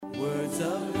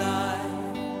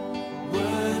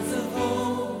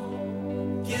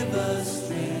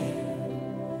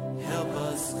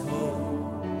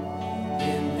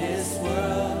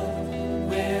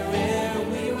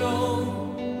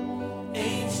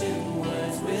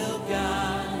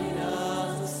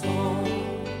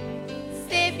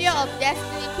of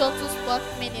Destiny Total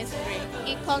Sports Ministry,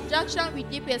 in conjunction with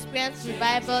Deep Experience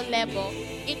Revival Label,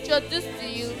 introduce to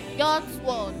you God's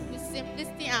Word with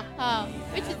simplicity and power,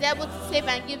 which is able to save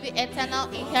and give you eternal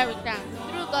inheritance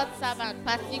through God's servant,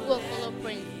 Patigo Okolo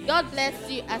Prince. God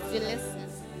bless you as you listen.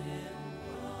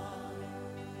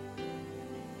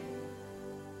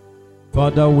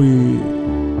 Father, we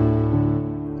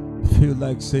feel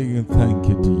like saying thank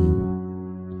you to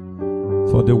you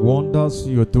for the wonders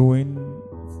you're doing,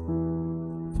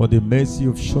 for the mercy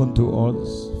you've shown to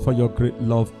us, for your great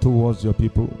love towards your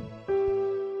people.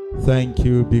 Thank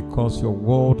you because your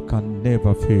word can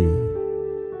never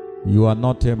fail. You are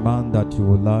not a man that you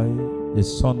will lie, a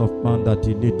son of man that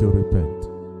you need to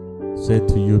repent. Say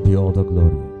to you be all the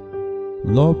glory.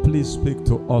 Lord, please speak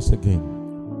to us again.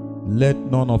 Let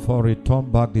none of us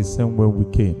return back the same way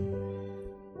we came.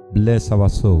 Bless our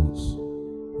souls.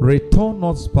 Return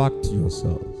us back to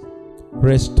yourself.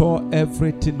 Restore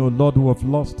everything, O Lord, we have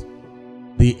lost.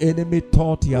 The enemy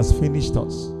thought he has finished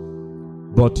us,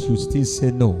 but you still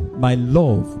say no. My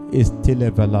love is still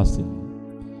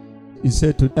everlasting. He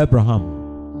said to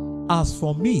Abraham, as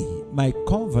for me, my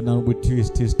covenant with you is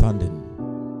still standing.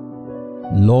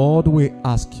 Lord, we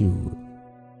ask you,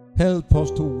 help us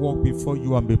to walk before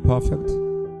you and be perfect.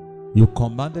 You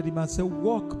commanded him and said,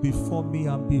 walk before me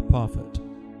and be perfect.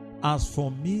 As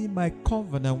for me, my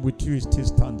covenant with you is still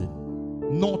standing.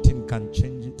 Nothing can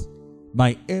change it.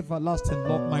 My everlasting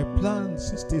love, my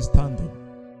plans is still standing.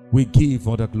 We give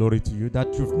all the glory to you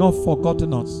that you've not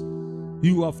forgotten us.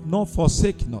 You have not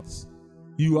forsaken us.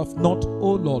 You have not,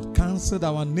 O Lord, cancelled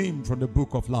our name from the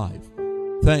book of life.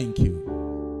 Thank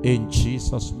you. In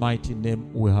Jesus' mighty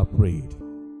name we have prayed.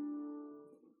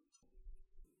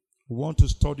 We want to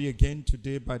study again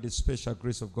today by the special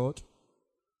grace of God.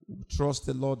 We trust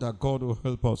the Lord that God will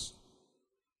help us.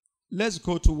 Let's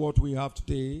go to what we have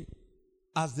today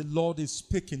as the Lord is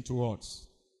speaking to us.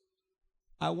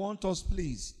 I want us,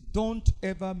 please, don't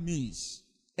ever miss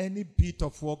any bit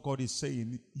of what God is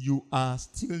saying. You are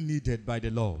still needed by the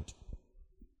Lord.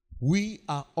 We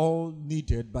are all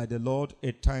needed by the Lord at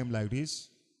a time like this.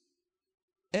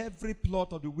 Every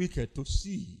plot of the wicked to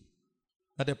see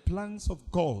that the plans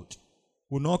of God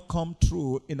will not come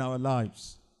true in our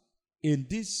lives. In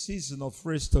this season of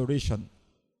restoration,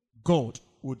 God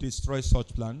will destroy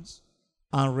such plans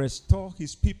and restore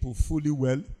his people fully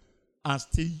well and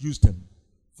still use them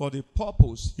for the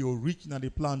purpose he originally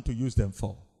planned to use them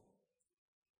for.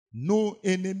 No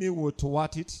enemy will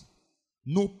thwart it.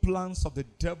 No plans of the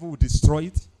devil will destroy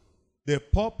it. The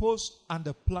purpose and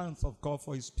the plans of God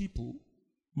for his people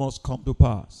must come to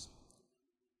pass.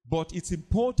 But it's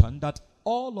important that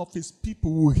all of his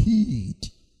people will heed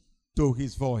to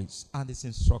his voice and his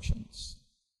instructions.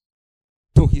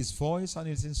 To his voice and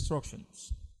his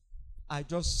instructions. I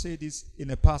just say this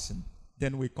in a passing,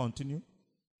 then we continue.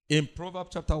 In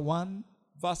Proverbs chapter 1,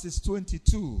 verses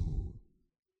 22.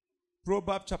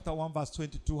 Proverbs chapter 1, verse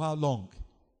 22. How long?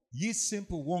 Ye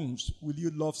simple ones, will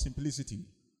you love simplicity?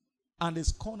 And the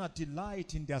scorner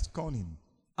delight in their scorning,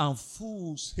 and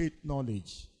fools hate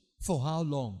knowledge. For how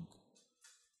long?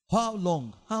 How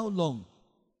long? How long?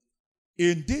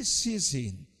 In this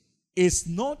season, it's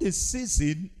not a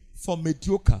season for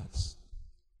mediocres.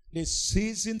 The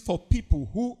season for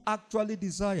people who actually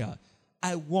desire,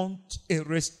 I want a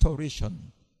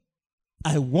restoration.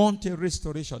 I want a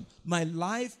restoration. My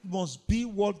life must be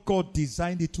what God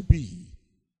designed it to be.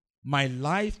 My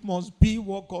life must be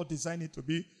what God designed it to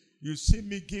be. You see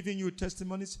me giving you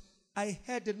testimonies. I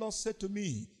heard the Lord say to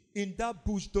me, in that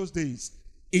bush those days,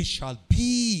 it shall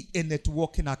be a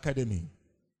networking academy.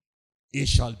 It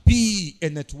shall be a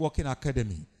networking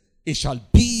academy. It shall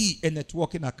be a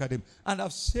networking academy. And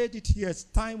I've said it here, it's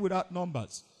time without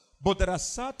numbers. But there are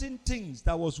certain things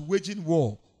that was waging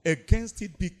war against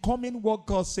it becoming what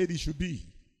God said it should be.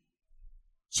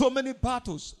 So many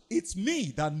battles. It's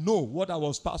me that know what I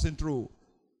was passing through.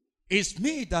 It's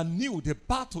me that knew the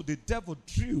battle the devil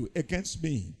drew against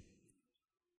me.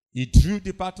 He drew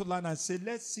the battle line and said,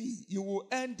 let's see, you will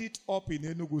end it up in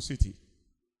Enugu City.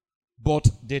 But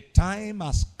the time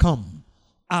has come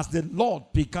as the Lord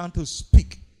began to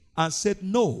speak and said,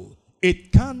 no,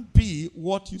 it can't be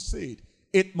what you said.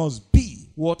 It must be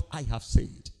what I have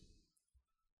said.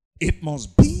 It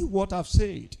must be what I've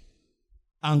said.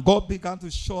 And God began to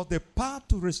show the path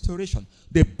to restoration.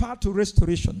 The path to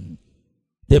restoration.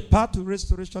 The path to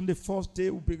restoration, the first day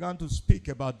we began to speak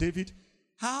about David.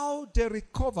 How they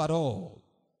recovered all.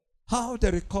 How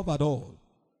they recovered all.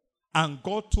 And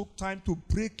God took time to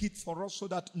break it for us so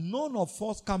that none of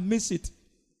us can miss it.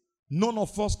 None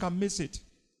of us can miss it.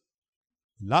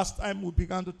 Last time we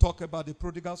began to talk about the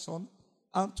prodigal son.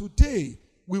 And today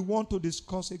we want to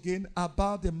discuss again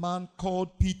about the man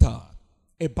called Peter.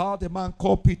 About the man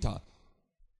called Peter.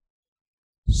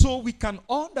 So we can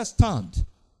understand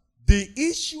the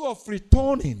issue of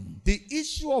returning. The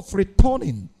issue of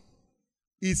returning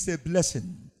is a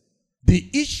blessing. The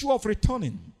issue of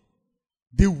returning.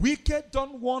 The wicked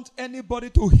don't want anybody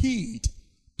to heed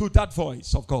to that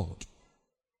voice of God.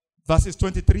 Verses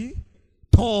 23.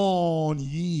 Turn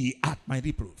ye at my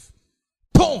reproof.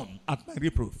 Turn at my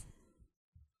reproof.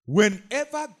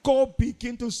 Whenever God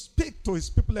begins to speak to his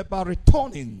people about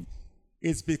returning,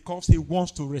 it's because he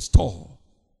wants to restore.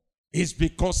 It's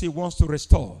because he wants to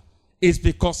restore. It's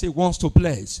because he wants to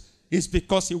bless. It's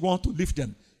because he wants to lift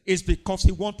them. It's because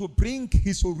he wants to bring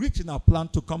his original plan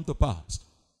to come to pass.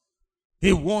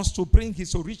 He wants to bring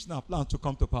his original plan to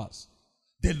come to pass.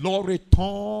 The Lord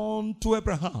returned to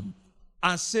Abraham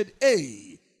and said,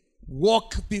 hey,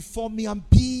 walk before me and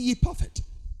be ye perfect.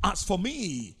 As for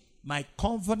me, my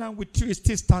covenant with you is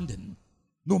still standing.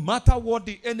 No matter what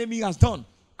the enemy has done,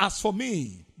 as for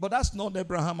me. But that's not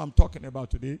Abraham I'm talking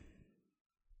about today.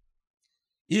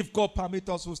 If God permits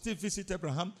us, we'll still visit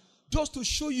Abraham. Just to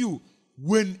show you,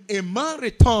 when a man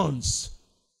returns,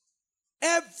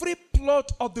 every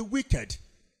plot of the wicked,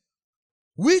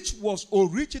 which was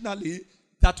originally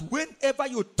that whenever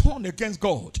you turn against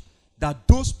God, that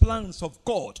those plans of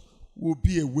God will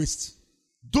be a waste.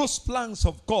 Those plans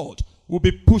of God will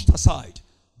be pushed aside.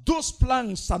 Those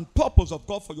plans and purpose of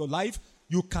God for your life,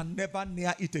 you can never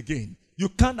near it again. You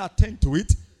can't attend to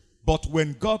it. But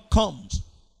when God comes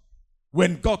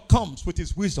with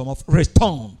his wisdom of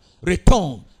return,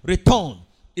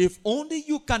 if only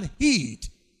you can heed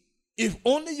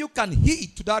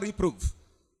to that reproof,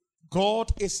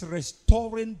 God is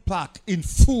restoring back in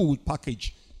full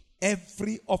package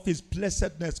every of his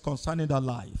blessedness concerning that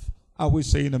life. Are we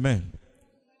saying amen?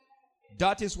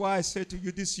 That is why I say to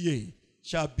you, this year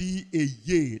shall be a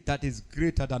year that is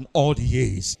greater than all the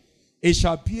years. It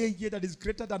shall be a year that is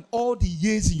greater than all the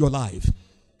years in your life.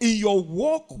 In your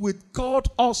walk with God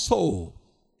also,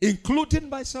 including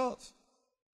myself.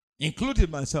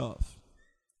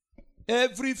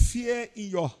 Every fear in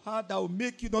your heart that will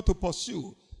make you not to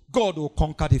pursue, God will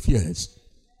conquer the fears.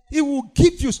 He will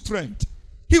give you strength.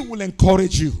 He will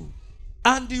encourage you.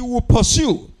 And you will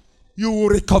pursue. You will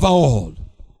recover all.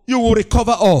 You will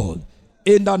recover all.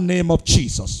 In the name of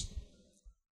Jesus.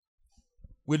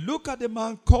 We look at the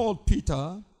man called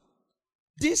Peter.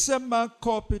 This man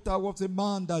called Peter was the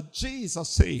man that Jesus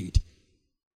said,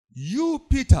 you,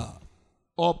 Peter,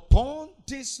 upon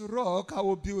this rock I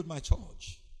will build my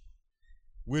church.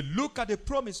 We look at the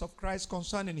promise of Christ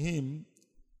concerning him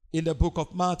in the book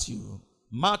of Matthew.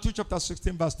 Matthew chapter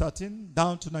 16 verse 13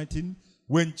 down to 19.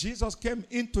 When Jesus came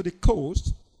into the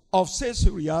coast of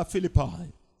Caesarea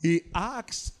Philippi, he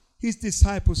asked his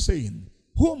disciples saying,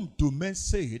 whom do men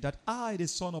say that I, the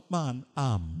Son of Man,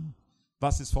 am?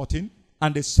 Verses 14.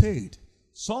 And they said,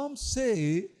 some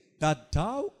say that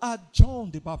thou art John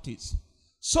the Baptist,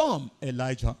 some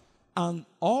Elijah, and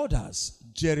others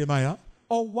Jeremiah,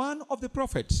 or one of the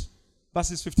prophets.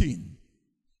 Verses 15.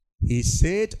 He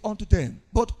said unto them,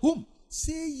 but whom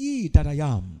say ye that I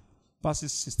am?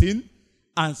 Verses 16.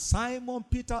 And Simon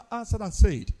Peter answered and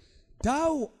said,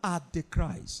 thou art the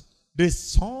Christ, the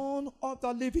Son of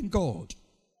the living God.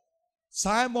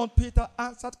 Simon Peter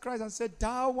answered Christ and said,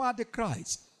 thou art the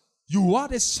Christ. You are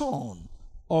the Son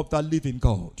of the living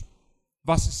God.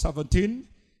 Verse 17.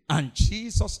 And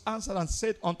Jesus answered and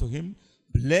said unto him,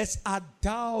 blessed art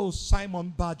thou,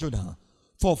 Simon Bar-Jonah,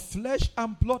 for flesh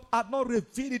and blood hath not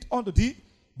revealed it unto thee,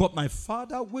 but my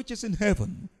Father which is in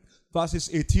heaven. Verses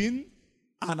 18.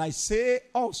 And I say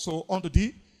also unto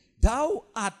thee, thou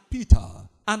art Peter,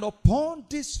 and upon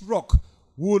this rock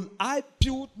will I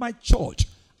build my church,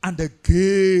 and the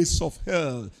gates of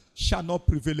hell shall not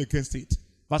prevail against it.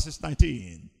 Verses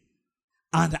 19.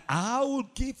 And I will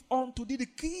give unto thee the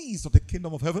keys of the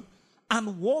kingdom of heaven,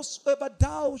 and whatsoever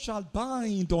thou shalt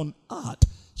bind on earth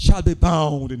shall be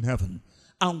bound in heaven,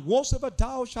 and whatsoever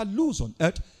thou shalt loose on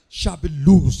earth shall be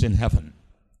loosed in heaven.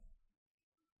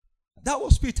 That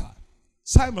was Peter,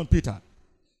 Simon Peter.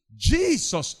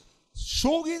 Jesus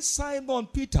showing Simon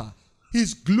Peter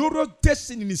his glorious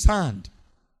destiny in his hand.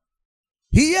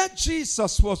 Here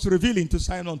Jesus was revealing to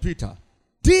Simon Peter,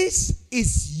 this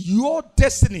is your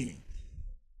destiny.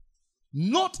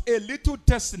 Not a little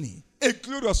destiny, a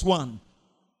glorious one.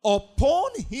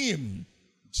 Upon him,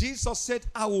 Jesus said,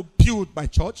 I will build my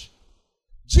church.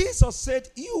 Jesus said,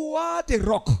 you are the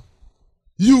rock.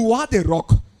 You are the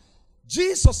rock.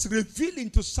 Jesus revealing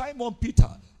to Simon Peter,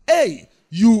 hey,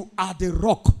 you are the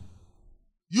rock.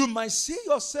 You might see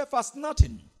yourself as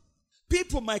nothing.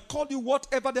 People might call you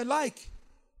whatever they like.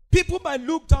 People might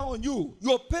look down on you.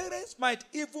 Your parents might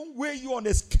even weigh you on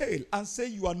a scale and say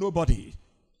you are nobody.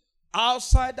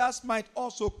 Outsiders might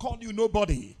also call you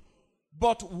nobody.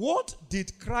 But what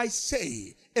did Christ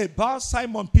say about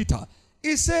Simon Peter?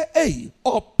 He said, hey,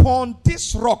 upon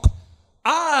this rock,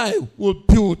 I will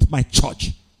build my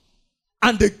church.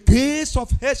 And the gates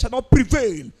of hell shall not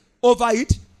prevail over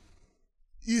it.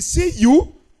 You see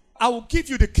you, I will give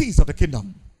you the keys of the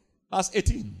kingdom. Verse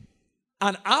 18.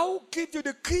 And I will give you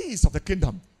the keys of the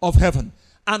kingdom of heaven.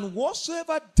 And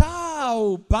whatsoever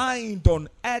thou bind on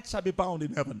earth shall be bound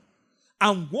in heaven.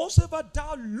 And whatsoever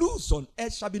thou loose on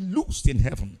earth shall be loosed in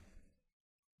heaven.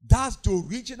 That's the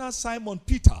original Simon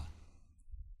Peter.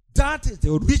 That is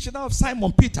the original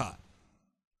Simon Peter.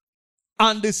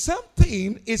 And the same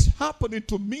thing is happening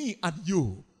to me and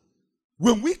you.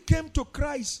 When we came to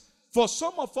Christ, for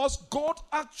some of us, God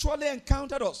actually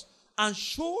encountered us and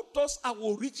showed us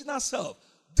our original self.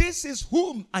 This is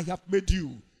whom I have made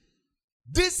you.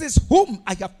 This is whom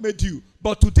I have made you.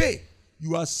 But today,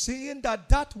 you are saying that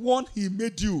that one he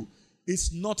made you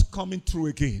is not coming through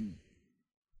again.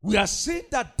 We are saying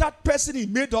that that person he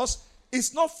made us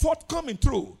is not forthcoming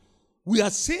through. We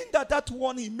are saying that that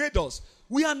one he made us,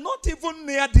 we are not even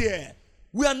near there.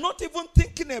 We are not even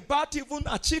thinking about even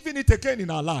achieving it again in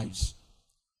our lives.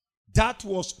 That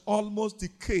was almost the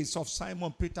case of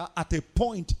Simon Peter at a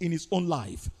point in his own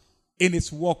life, in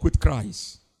his walk with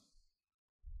Christ.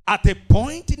 At a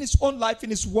point in his own life, in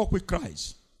his walk with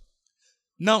Christ.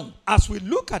 Now, as we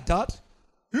look at that,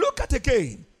 look at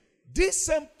again. This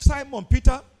same Simon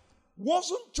Peter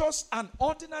wasn't just an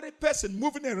ordinary person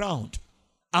moving around.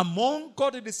 Among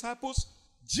God's disciples,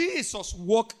 Jesus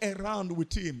walked around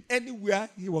with him anywhere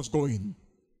he was going.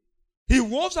 He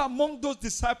was among those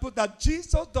disciples that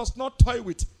Jesus does not toy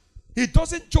with. He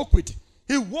doesn't joke with.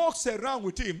 He walks around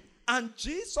with him. And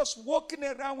Jesus walking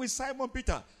around with Simon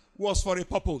Peter was for a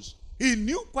purpose. He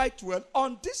knew quite well,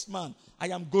 on this man, I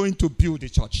am going to build a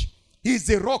church. He is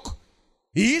a rock.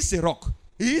 He is a rock.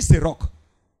 He is a rock.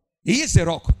 He is a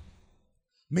rock.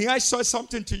 May I say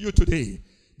something to you today?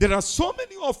 There are so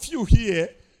many of you here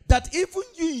that even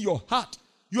you in your heart,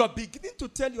 you are beginning to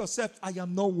tell yourself, I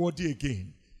am not worthy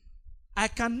again. I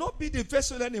cannot be the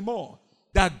vessel anymore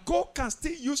that God can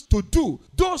still use to do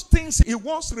those things he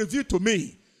once revealed to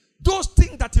me. Those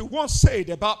things that he once said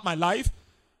about my life,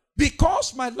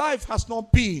 because my life has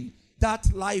not been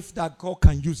that life that God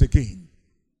can use again.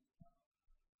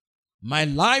 My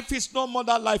life is no more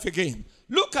that life again.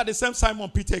 Look at the same Simon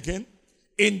Peter again.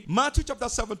 In Matthew chapter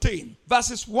 17,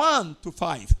 verses 1 to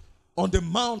 5, on the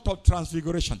Mount of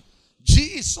Transfiguration,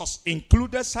 Jesus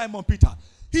included Simon Peter.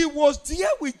 He was there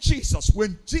with Jesus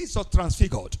when Jesus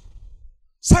transfigured.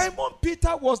 Simon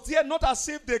Peter was there, not as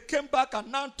if they came back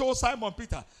and now told Simon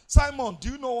Peter, Simon, do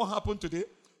you know what happened today?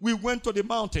 We went to the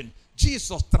mountain.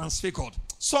 Jesus transfigured.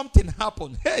 Something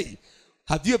happened. Hey,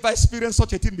 have you ever experienced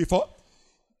such a thing before?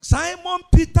 Simon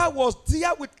Peter was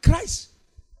there with Christ.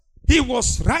 He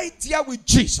was right there with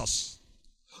Jesus.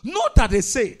 Note that they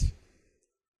said,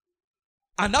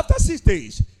 and after 6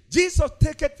 days, Jesus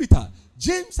taketh Peter,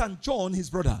 James and John,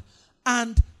 his brother,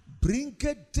 and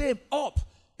bringeth them up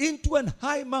into an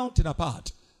high mountain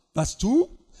apart. Verse 2,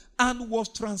 and was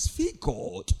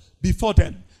transfigured before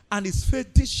them, and his face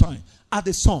did shine as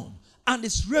the sun, and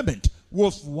his raiment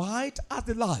was white as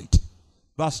the light.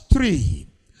 Verse 3,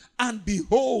 and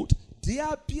behold, there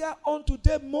appeared unto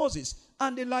them Moses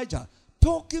and Elijah,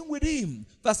 talking with him.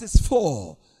 Verses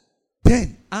 4,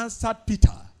 then answered Peter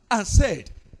and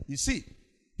said, you see,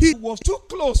 he was too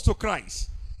close to Christ.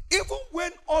 Even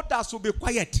when others would be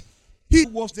quiet, he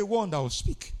was the one that would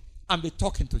speak and be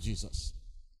talking to Jesus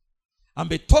and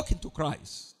be talking to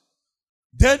Christ.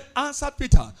 Then answered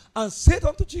Peter and said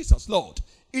unto Jesus, Lord,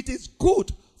 it is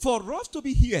good for us to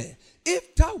be here.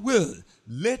 If thou wilt,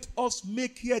 let us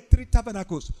make here 3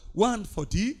 tabernacles, one for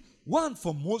thee, one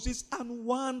for Moses, and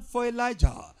one for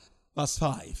Elijah. Verse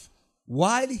 5,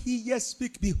 while he yet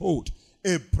spake, behold,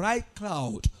 a bright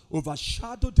cloud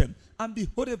overshadowed them, and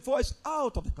behold, a voice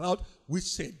out of the cloud which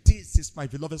said, this is my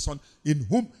beloved son, in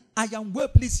whom I am well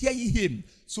pleased, hear ye him.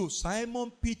 So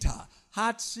Simon Peter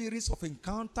had series of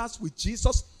encounters with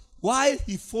Jesus while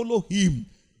he followed him,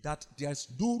 that there's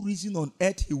no reason on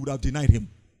earth he would have denied him.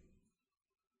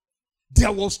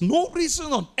 There was no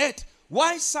reason on earth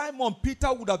why Simon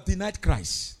Peter would have denied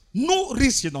Christ. No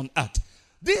reason on earth.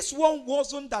 This one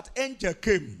wasn't that angel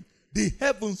came, the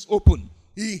heavens opened.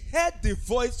 He heard the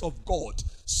voice of God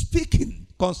speaking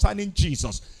concerning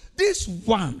Jesus. This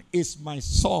one is my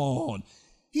son.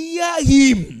 Hear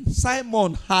him.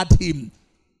 Simon had him.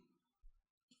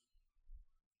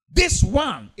 This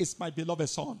one is my beloved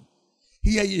son.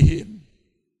 Hear ye him.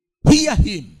 Hear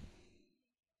him.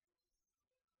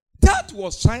 That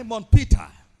was Simon Peter.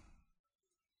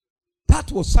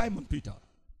 That was Simon Peter.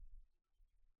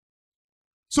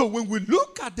 So when we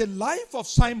look at the life of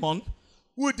Simon,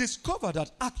 we discover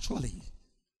that actually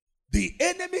the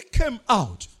enemy came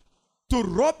out to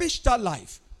rubbish that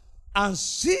life and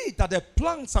see that the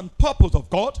plans and purpose of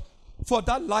God for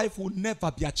that life will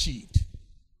never be achieved.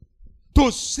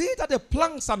 To see that the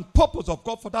plans and purpose of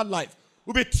God for that life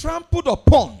will be trampled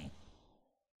upon.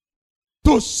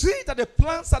 To see that the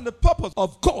plans and the purpose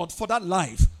of God for that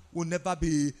life will never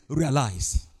be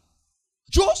realized.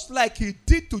 Just like he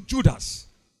did to Judas.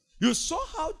 You saw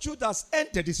how Judas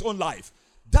ended his own life.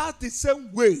 That's the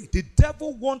same way the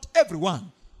devil wants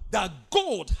everyone that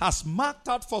God has marked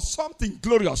out for something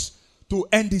glorious to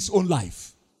end his own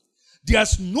life.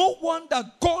 There's no one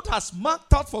that God has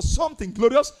marked out for something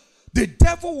glorious. The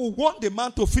devil will want the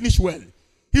man to finish well.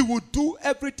 He will do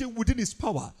everything within his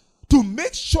power to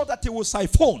make sure that he will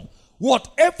siphon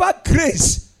whatever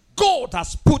grace God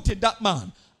has put in that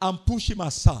man and push him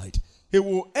aside. He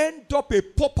will end up a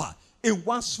pauper in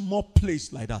one small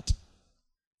place like that.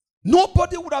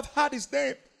 Nobody would have heard his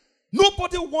name.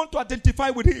 Nobody would want to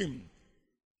identify with him.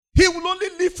 He will only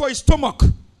live for his stomach.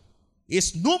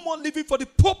 He's no more living for the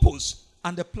purpose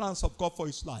and the plans of God for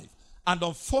his life. And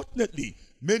unfortunately,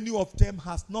 many of them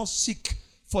has not seek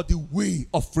for the way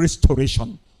of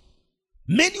restoration.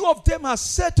 Many of them are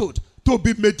settled to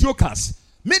be mediocres.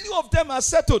 Many of them are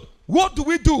settled. What do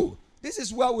we do? This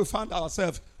is where we find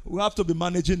ourselves. We have to be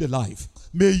managing the life.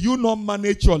 May you not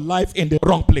manage your life in the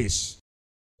wrong place.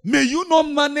 May you not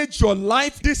manage your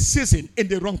life this season in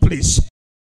the wrong place.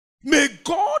 May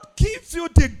God give you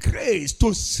the grace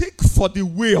to seek for the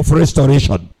way of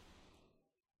restoration.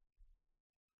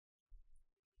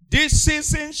 This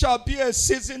season shall be a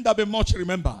season that will be much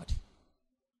remembered.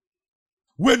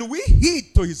 When we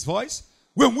heed to his voice,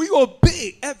 when we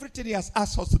obey everything he has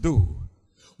asked us to do,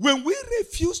 when we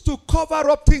refuse to cover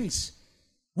up things,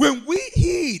 when we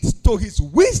heed to his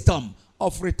wisdom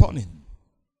of returning,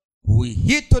 we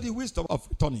heed to the wisdom of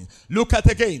returning. Look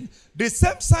at again. The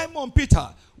same Simon Peter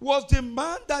was the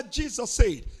man that Jesus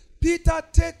said, Peter,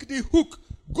 take the hook,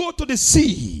 go to the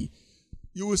sea.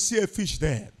 You will see a fish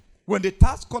there. When the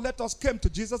tax collectors came to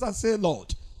Jesus and said,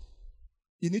 Lord,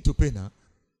 you need to pay now.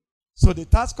 So the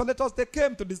tax collectors, they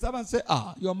came to the servant and said,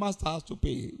 your master has to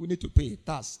pay. We need to pay.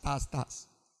 Tax.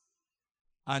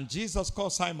 And Jesus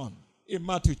called Simon in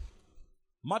Matthew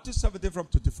 17 from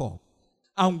 24.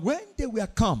 And when they were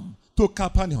come to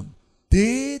Capernaum,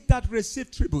 they that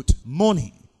received tribute,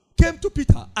 money, came to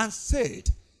Peter and said,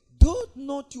 doth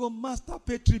not your master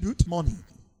pay tribute money?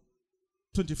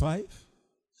 25.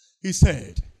 He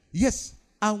said, yes.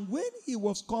 And when he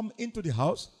was come into the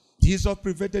house, Jesus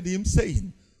prevented him,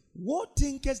 saying, what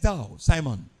thinkest thou,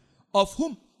 Simon? Of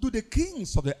whom do the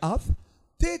kings of the earth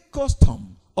take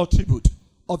custom or tribute?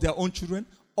 Of their own children,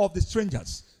 of the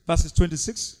strangers? Verses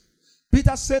 26.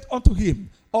 Peter said unto him,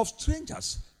 of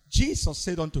strangers. Jesus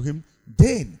said unto him,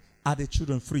 then are the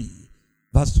children free.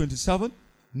 Verse 27.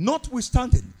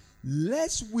 Notwithstanding,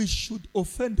 lest we should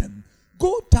offend them,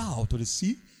 go down to the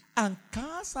sea and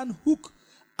cast an hook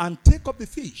and take up the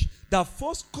fish that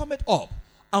first cometh up.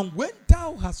 And when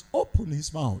thou hast opened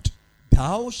his mouth,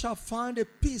 thou shalt find a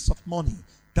piece of money.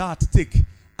 That take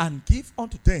and give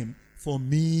unto them for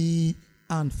me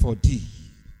and for thee.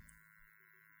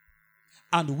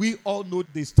 And we all know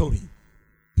the story.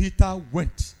 Peter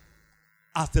went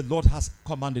as the Lord has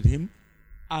commanded him,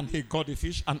 and he got the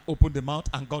fish and opened the mouth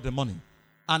and got the money.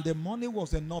 And the money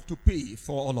was enough to pay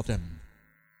for all of them.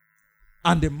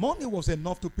 And the money was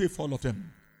enough to pay for all of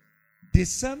them. The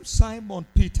same Simon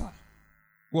Peter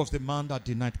was the man that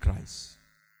denied Christ.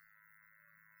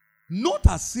 Not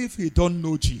as if he don't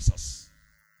know Jesus.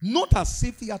 Not as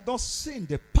if he had not seen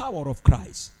the power of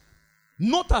Christ.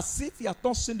 Not as if he had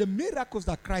not seen the miracles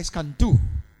that Christ can do.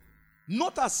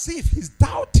 Not as if he's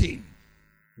doubting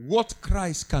what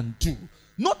Christ can do.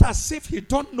 Not as if he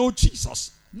don't know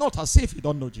Jesus. Not as if he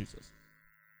don't know Jesus.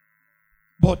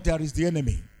 But there is the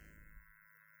enemy.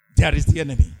 There is the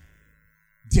enemy.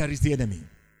 There is the enemy.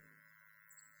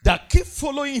 That keep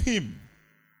following him.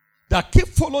 That keep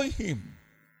following him.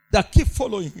 That keep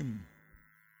following him.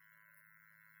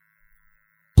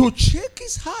 To check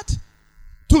his heart.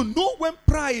 To know when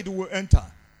pride will enter.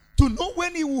 To know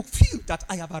when he will feel that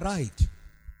I have arrived.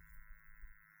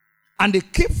 And they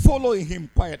keep following him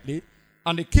quietly.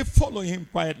 And they keep following him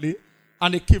quietly.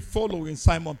 And they keep following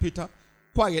Simon Peter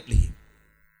quietly.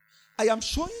 I am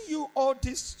showing you all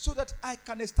this so that I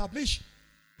can establish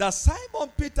that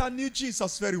Simon Peter knew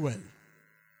Jesus very well.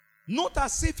 Not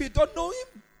as if he don't know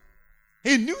him.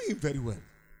 He knew him very well.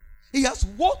 He has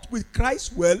walked with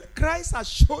Christ well. Christ has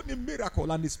shown him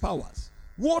miracle and his powers,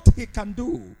 what he can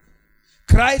do.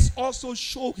 Christ also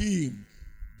showed him,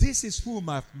 this is whom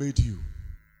I've made you.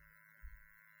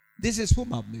 This is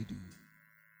whom I've made you.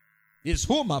 This is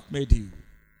whom I've made you.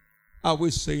 Are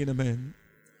we saying amen?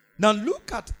 Now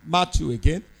look at Matthew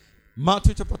again.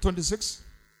 Matthew chapter 26.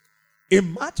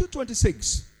 In Matthew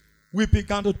 26, we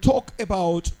began to talk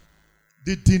about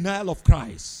the denial of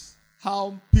Christ.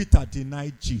 How Peter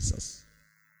denied Jesus.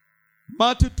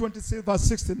 Matthew 26 verse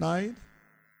 69.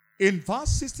 In verse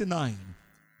 69,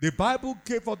 the Bible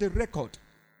gave us the record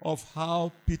of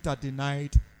how Peter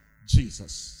denied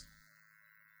Jesus.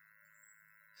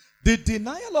 The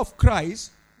denial of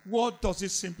Christ, what does it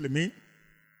simply mean?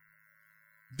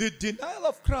 The denial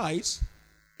of Christ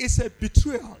is a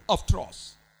betrayal of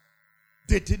trust.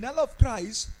 The denial of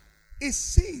Christ is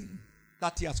sin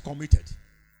that he has committed.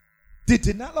 The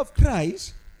denial of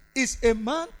Christ is a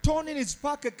man turning his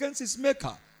back against his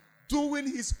maker, doing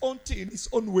his own thing, his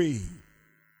own way.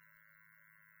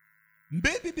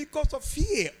 Maybe because of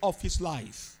fear of his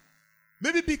life.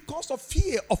 Maybe because of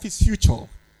fear of his future.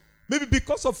 Maybe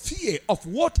because of fear of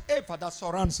whatever that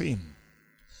surrounds him.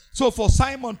 So for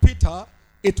Simon Peter,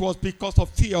 it was because of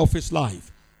fear of his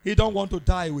life. He don't want to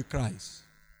die with Christ.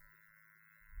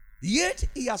 Yet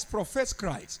he has professed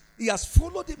Christ. He has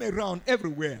followed him around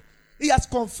everywhere. He has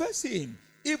confessed him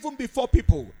even before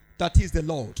people that he is the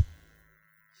Lord.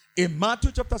 In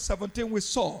Matthew chapter 17 we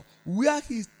saw where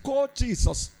he called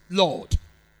Jesus Lord.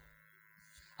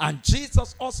 And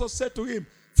Jesus also said to him,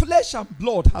 flesh and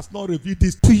blood has not revealed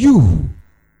this to you,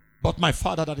 but my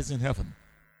Father that is in heaven.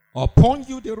 Upon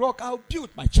you the rock I'll build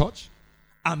my church.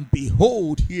 And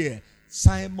behold here,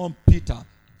 Simon Peter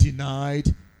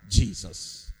denied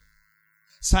Jesus.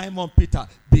 Simon Peter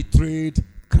betrayed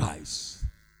Christ.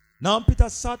 Now Peter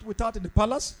sat without in the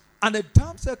palace, and a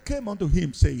damsel came unto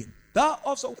him, saying, thou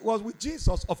also was with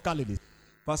Jesus of Galilee.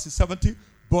 Verse 70,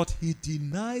 but he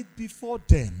denied before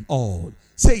them all,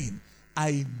 saying,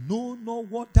 I know not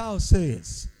what thou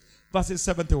sayest. Verse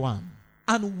 71,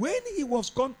 and when he was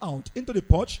gone out into the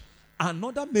porch,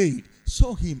 another maid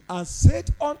saw him and said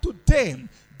unto them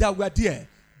that were there,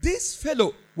 this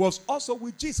fellow was also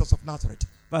with Jesus of Nazareth.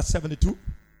 Verse 72,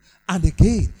 and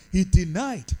again he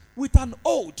denied with an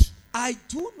oath, I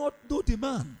do not know the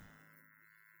man.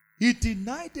 He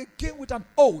denied again with an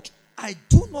oath, I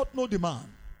do not know the man.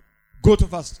 Go to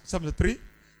verse 73.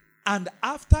 And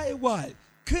after a while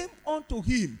came unto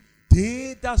him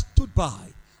they that stood by,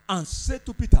 and said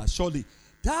to Peter, surely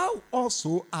thou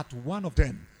also art one of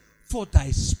them, for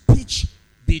thy speech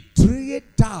betrayed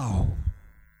thou.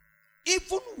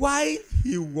 Even while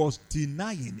he was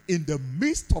denying in the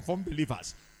midst of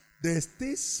unbelievers, they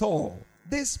still saw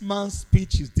this man's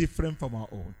speech is different from our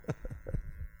own.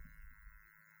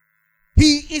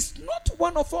 He is not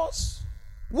one of us.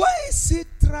 Why is he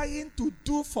trying to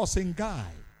do for some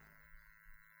guy?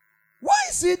 Why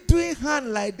is he doing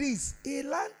hand like this? He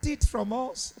learned it from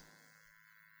us.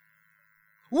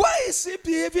 Why is he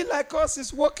behaving like us?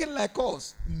 He's walking like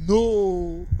us.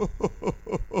 No.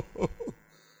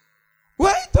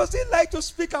 Why does he like to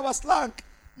speak our slang?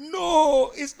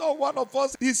 No, it's not one of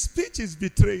us. His speech is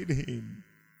betraying him.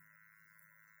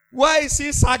 Why is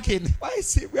he sagging? Why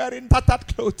is he wearing tattered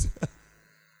clothes?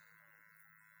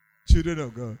 Children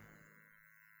of God,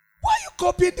 why are you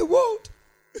copying the world?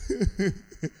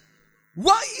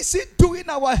 Why is he doing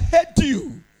our head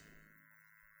due?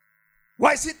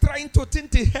 Why is he trying to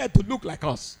tint his hair to look like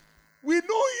us? We know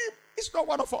him. He's not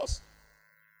one of us.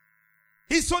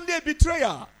 He's only a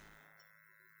betrayer.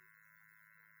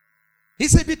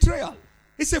 He's a betrayer.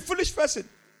 He's a foolish person.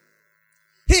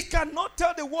 He cannot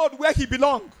tell the world where he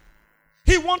belongs.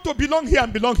 He wants to belong here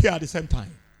and belong here at the same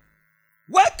time.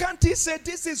 Why can't he say,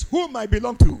 this is whom I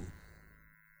belong to?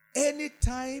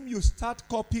 Anytime you start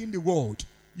copying the world,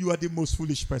 you are the most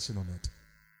foolish person on earth.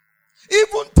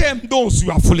 Even them knows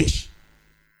you are foolish.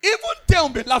 Even them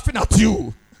will be laughing at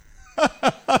you.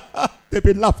 They'll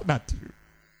be laughing at you.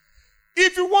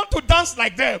 If you want to dance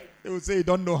like them, they will say you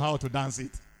don't know how to dance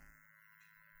it.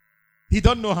 He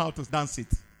don't know how to dance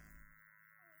it.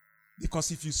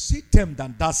 Because if you see them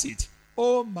that dance it,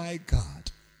 oh my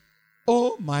God.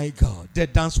 Oh my God. They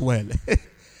dance well.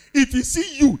 If you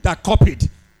see you that copied,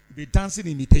 you'll be dancing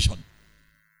imitation.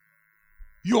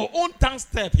 Your own dance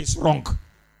step is wrong.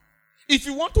 If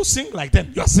you want to sing like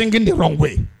them, you are singing the wrong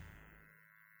way.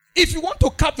 If you want to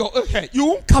carve your own hair, you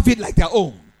won't carve it like their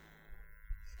own.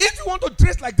 If you want to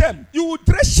dress like them, you will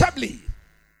dress shabbily.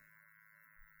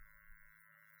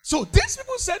 So these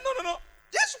people say, no.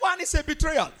 This one is a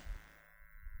betrayal.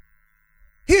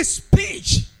 His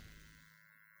speech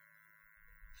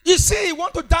You see, you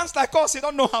want to dance like us, you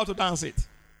don't know how to dance it.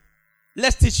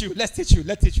 Let's teach you, let's teach you,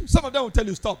 let's teach you. Some of them will tell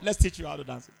you, stop, let's teach you how to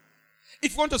dance it.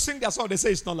 If you want to sing their song, they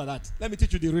say it's not like that. Let me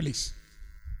teach you the release.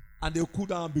 And they'll cool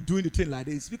down and be doing the thing like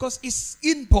this because it's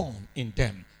inborn in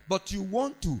them. But you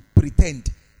want to pretend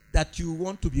that you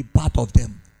want to be part of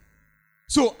them.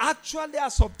 So actually,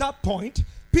 as of that point,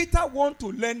 Peter want to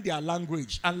learn their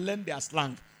language and learn their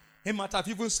slang. He might have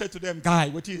even said to them, guy,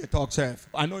 what is the talk, serve?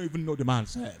 I don't even know the man,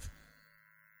 serve.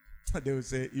 They will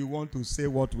say, you want to say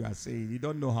what we are saying. You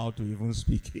don't know how to even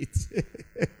speak it.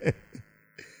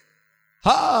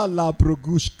 Hala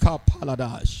Brugushka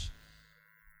Paladash.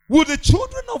 Would the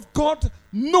children of God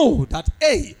know that,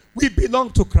 A, we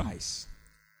belong to Christ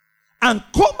and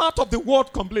come out of the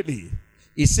world completely?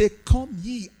 He said, come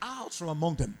ye out from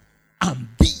among them and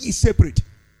be ye separate.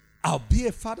 I'll be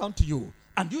a father unto you,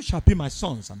 and you shall be my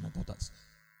sons and my daughters.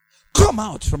 Come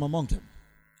out from among them.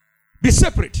 Be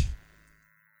separate.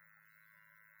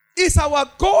 Is our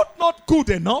God not good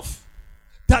enough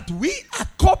that we are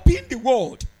copying the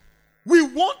world? We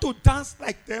want to dance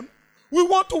like them. We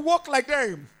want to walk like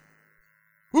them.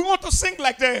 We want to sing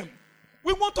like them.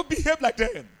 We want to behave like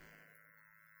them.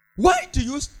 Why do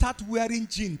you start wearing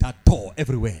jeans at door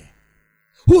everywhere?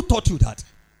 Who taught you that?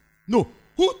 No.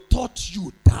 Who taught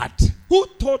you that? Who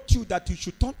taught you that you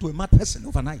should turn to a mad person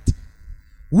overnight?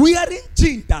 Wearing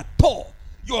jeans that tall,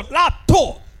 your lap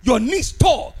tall, your knees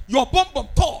tall, your bum bum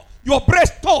tall, your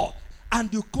breast tall,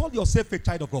 and you call yourself a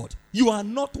child of God. You are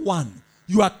not one.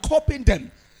 You are copying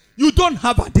them. You don't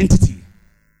have identity.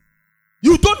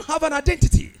 You don't have an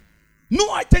identity.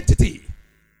 No identity.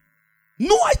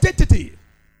 No identity.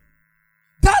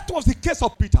 That was the case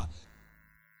of Peter.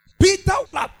 Peter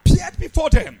appeared before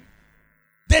them.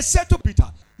 They said to Peter,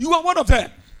 you are one of them.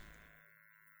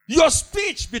 Your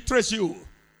speech betrays you.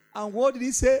 And what did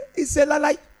he say? He said,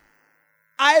 like,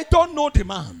 I don't know the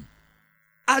man.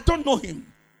 I don't know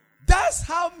him. That's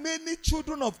how many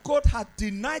children of God have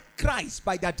denied Christ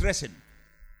by their dressing.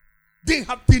 They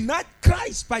have denied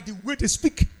Christ by the way they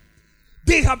speak.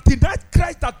 They have denied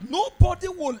Christ that nobody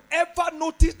will ever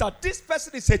notice that this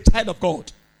person is a child of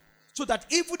God. So that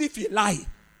even if he lie,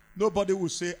 nobody will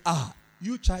say,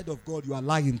 you child of God, you are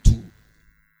lying too.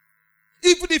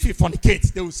 Even if he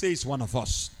fornicates, they will say it's one of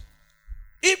us.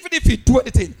 Even if he do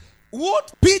anything.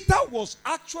 What Peter was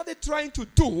actually trying to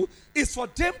do is for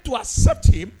them to accept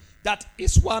him that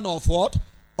is one of what?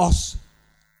 Us.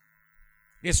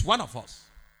 It's one of us.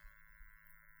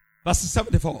 Verse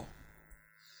 74.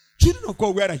 Children of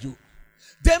God, where are you?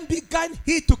 Then began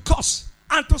he to curse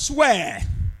and to swear.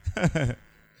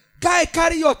 Guy,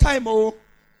 carry your time, oh.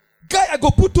 Guy, I go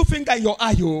put 2 fingers in your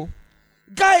eye, oh.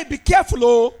 Guy, be careful,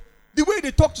 oh. The way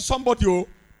they talk to somebody, oh.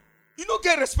 You don't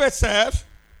get respect, self.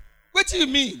 What do you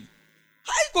mean?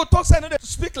 How you go talk to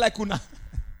speak like una?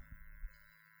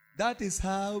 That is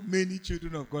how many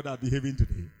children of God are behaving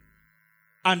today.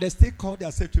 And they still call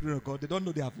themselves children of God. They don't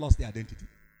know they have lost their identity.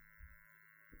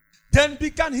 Then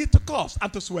began he to curse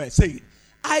and to swear, saying,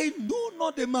 I know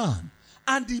not the man.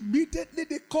 And immediately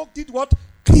the cock did what?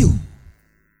 Crew.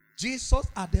 Jesus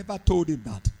had never told him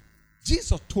that.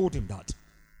 Jesus told him that.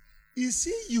 You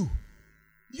see you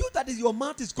that is your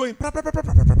mouth is going.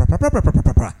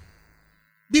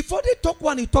 Before they talk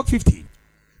 1, he talk 50.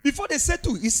 Before they say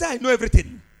 2, he said, I know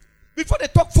everything. Before they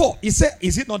talk 4, he said,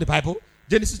 is it not the Bible?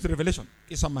 Genesis to Revelation.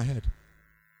 It's on my head.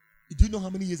 Do you know how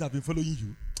many years I've been following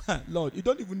you? Lord, you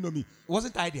don't even know me.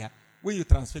 Wasn't I there when you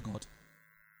transfigured?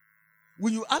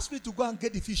 When you asked me to go and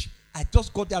get the fish, I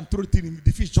just got there and threw it in.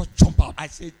 The fish just jumped out. I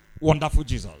said, wonderful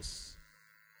Jesus.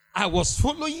 I was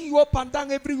following you up and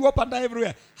down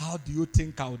everywhere. How do you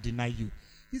think I'll deny you?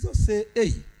 He just said,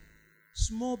 hey,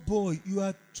 small boy, you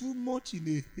are too much in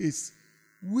a haste.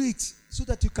 Wait so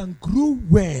that you can grow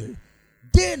well.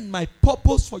 Then my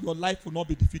purpose for your life will not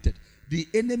be defeated. The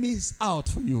enemy is out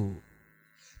for you.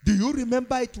 Do you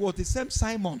remember it was the same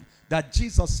Simon that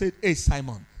Jesus said, hey,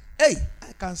 Simon, hey,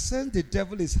 I can sense the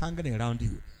devil is hanging around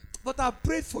you. But I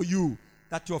prayed for you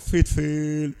that your faith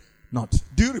fail not.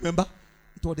 Do you remember?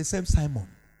 It was the same Simon.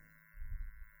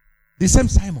 The same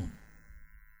Simon.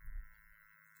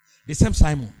 The same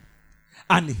Simon.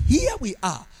 And here we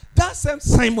are. That same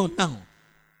Simon now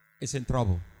is in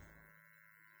trouble.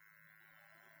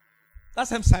 That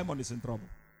same Simon is in trouble.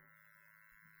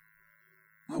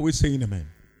 Are we saying amen?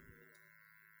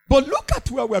 But look at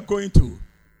where we're going to.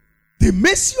 The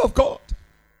mercy of God.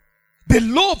 The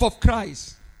love of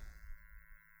Christ.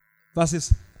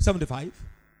 Verses 75.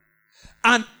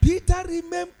 And Peter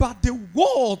remembered the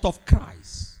word of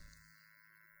Christ.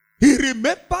 He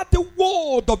remembered the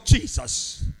word of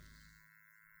Jesus.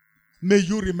 May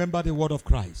you remember the word of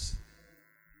Christ.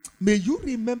 may you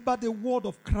remember the word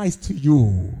of Christ to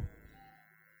you.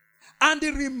 And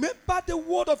they remember the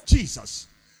word of Jesus.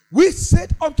 We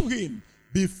said unto him,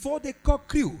 before the cock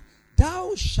crew,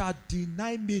 thou shalt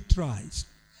deny me thrice.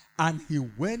 And he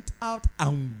went out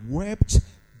and wept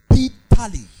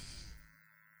bitterly.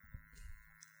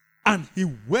 And he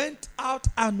went out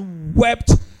and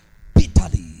wept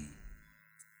bitterly.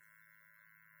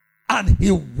 And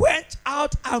he went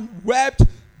out and wept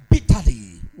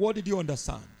bitterly. What did you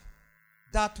understand?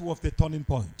 That was the turning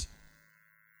point.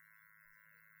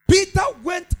 Peter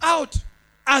went out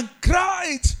and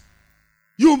cried,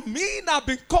 you mean I've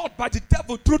been caught by the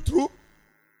devil through?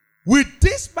 With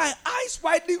this my eyes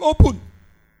widely open,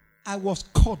 I was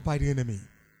caught by the enemy.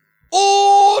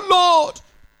 Oh Lord,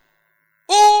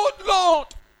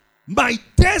 my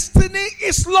destiny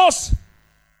is lost.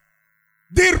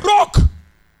 The rock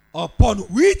upon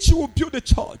which you will build the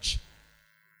church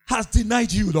has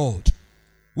denied you, Lord.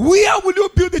 Where will you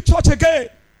build the church again?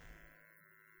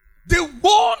 The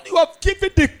one you have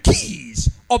given the keys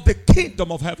of the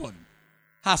kingdom of heaven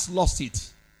has lost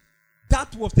it.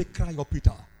 That was the cry of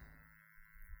Peter.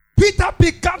 Peter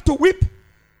began to weep.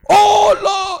 Oh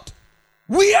Lord,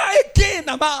 where again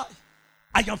am I?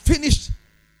 I am finished.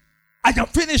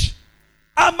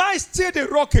 Am I still the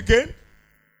rock again?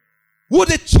 Will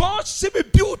the church still be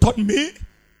built on me?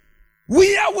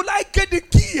 Where will I get the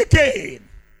key again?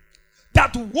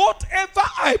 That whatever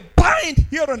I bind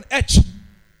here on earth,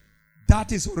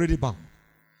 that is already bound.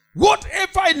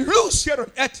 Whatever I lose here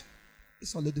on earth,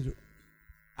 it's already lost.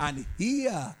 And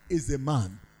here is the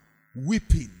man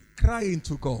weeping, crying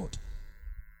to God.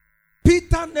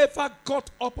 Peter never got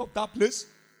up of that place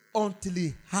until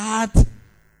he had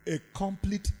a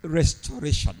complete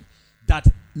restoration. That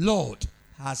Lord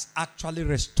has actually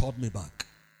restored me back.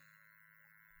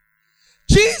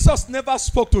 Jesus never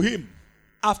spoke to him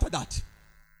after that.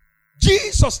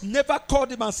 Jesus never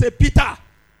called him and said, Peter.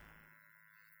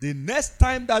 The next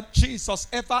time that Jesus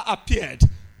ever appeared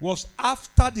was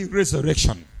after the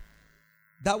resurrection.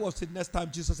 That was the next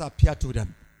time Jesus appeared to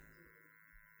them.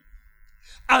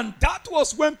 And that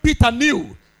was when Peter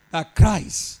knew that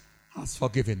Christ has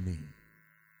forgiven me.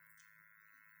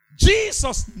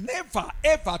 Jesus never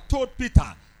ever told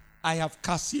Peter, I have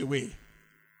cast you away.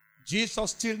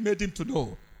 Jesus still made him to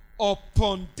know,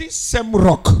 upon this same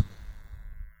rock,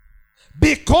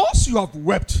 because you have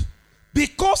wept,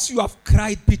 because you have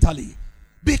cried bitterly,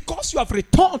 because you have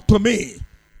returned to me,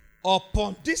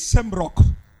 upon this same rock,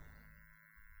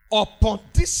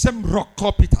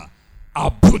 called Peter,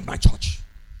 I'll build my church.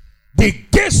 The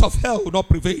gates of hell will not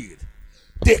prevail.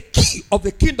 The key of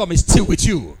the kingdom is still with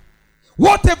you.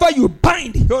 Whatever you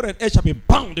bind here on earth shall be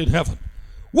bound in heaven.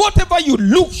 Whatever you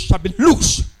loose shall be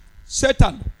loose.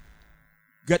 Satan,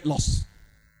 get lost.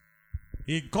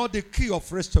 He got the key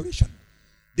of restoration.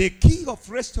 The key of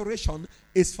restoration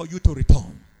is for you to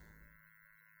return.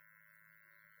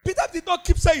 Peter did not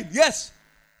keep saying, yes,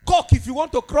 cock, if you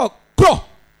want to crow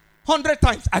 100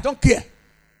 times. I don't care.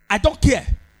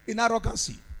 In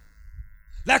arrogancy.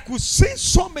 Like we see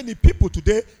so many people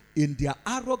today in their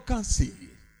arrogancy.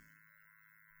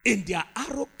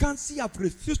 Have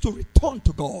refused to return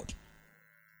to God.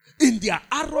 In their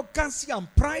arrogancy and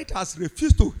pride has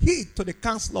refused to heed to the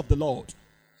counsel of the Lord.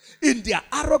 In their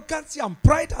arrogancy and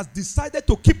pride has decided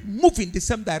to keep moving the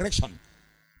same direction.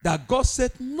 That God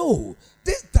said, no,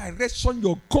 this direction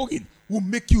you're going will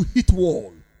make you hit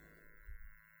wall.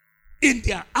 In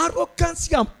their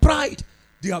arrogancy and pride,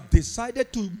 they have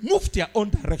decided to move their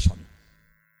own direction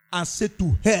and say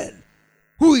to hell,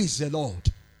 who is the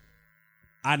Lord?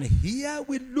 And here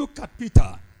we look at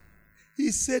Peter.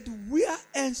 He said, where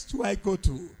else do I go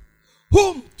to?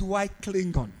 Whom do I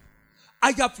cling on?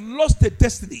 I have lost a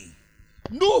destiny.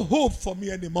 No hope for me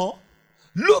anymore.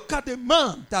 Look at the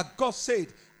man that God said,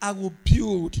 I will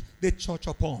build the church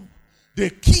upon. The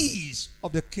keys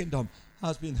of the kingdom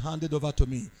has been handed over to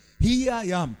me. Here I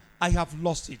am. I have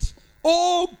lost it.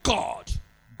 Oh God.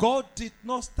 God did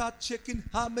not start checking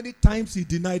how many times he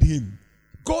denied him.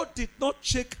 God did not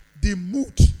check the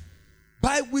mood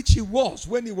by which he was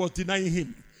when he was denying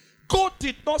him. God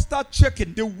did not start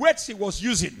checking the words he was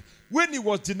using when he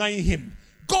was denying him.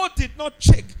 God did not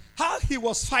check how he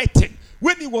was fighting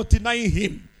when he was denying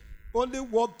him. Only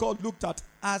what God looked at,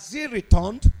 as he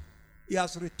returned, he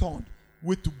has returned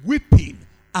with weeping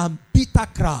and bitter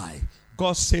cry.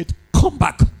 God said, come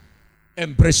back,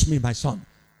 embrace me, my son.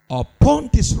 Upon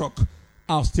this rock,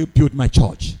 I'll still build my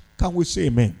church. Can we say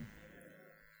amen?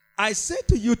 I say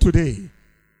to you today,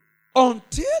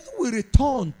 until we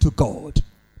return to God,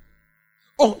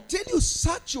 until you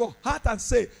search your heart and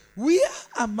say, where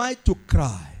am I to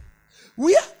cry?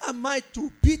 Where am I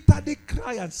to bitterly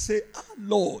cry and say,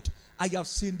 Lord, I have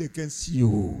sinned against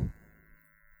you?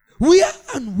 Where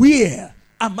and where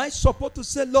am I supposed to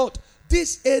say, Lord,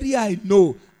 this area I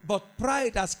know, but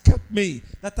pride has kept me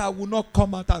that I will not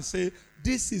come out and say,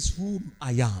 this is whom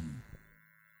I am.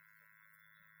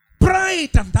 Pride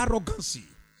and arrogancy,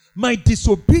 my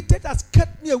disobedience has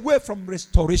kept me away from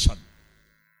restoration.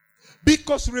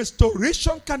 Because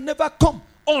restoration can never come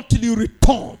until you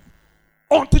return.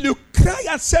 Until you cry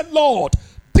and say, Lord,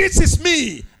 this is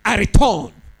me, I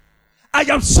return. I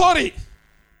am sorry.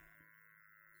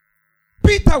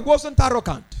 Peter wasn't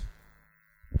arrogant.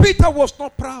 Peter was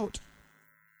not proud.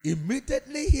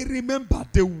 Immediately he remembered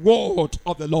the word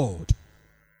of the Lord.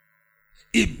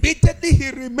 Immediately he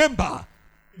remembered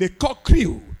the cock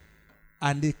crew.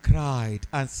 And he cried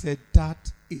and said,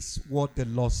 that is what the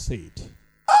Lord said.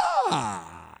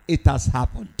 It has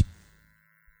happened.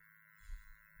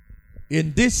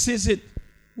 In this season,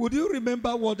 would you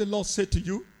remember what the Lord said to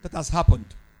you that has happened?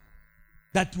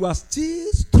 That you are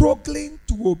still struggling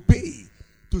to obey,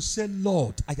 to say,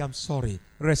 Lord, I am sorry,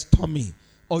 restore me.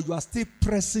 Or you are still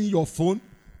pressing your phone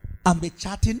and be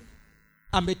chatting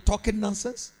and be talking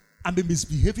nonsense and be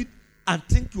misbehaving and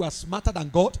think you are smarter than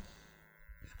God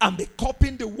and be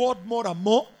copying the word more and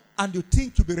more and you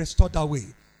think you'll be restored that way.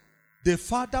 The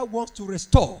Father wants to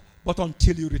restore, but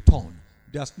until you return,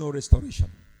 there's no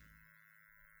restoration.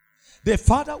 The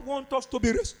Father wants us to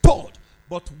be restored,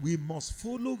 but we must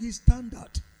follow his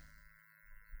standard.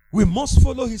 We must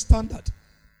follow his standard.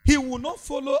 He will not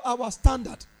follow our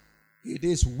standard. It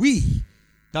is we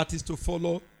that is to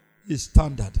follow his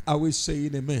standard. Are we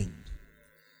saying amen?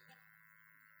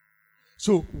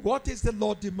 So what is the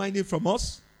Lord demanding from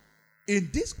us?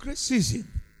 In this great season,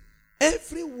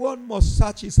 everyone must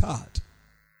search his heart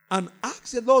and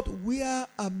ask the Lord, where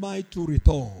am I to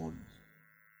return?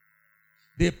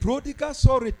 The prodigal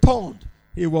son returned,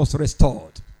 he was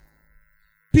restored.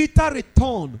 Peter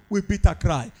returned with bitter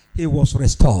cry, he was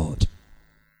restored.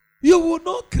 You will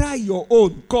not cry your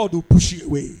own, God will push you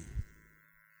away.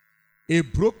 A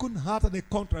broken heart and a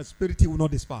contrite spirit he will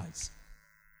not despise.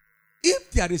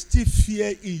 If there is still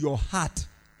fear in your heart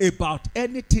about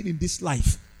anything in this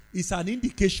life, it's an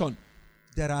indication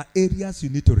there are areas you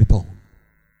need to return.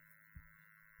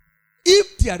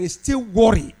 If there is still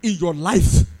worry in your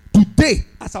life today,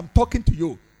 as I'm talking to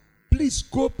you, please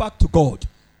go back to God.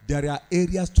 There are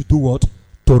areas to do what?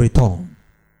 To return.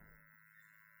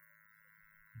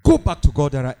 Go back to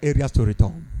God. There are areas to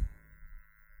return.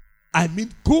 I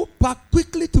mean, go back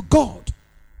quickly to God.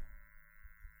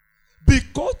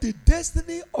 Because the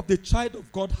destiny of the child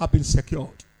of God have been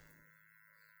secured.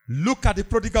 Look at the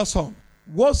prodigal son.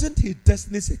 Wasn't his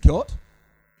destiny secured?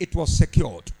 It was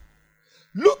secured.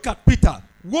 Look at Peter.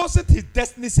 Wasn't his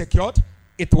destiny secured?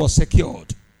 It was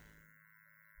secured.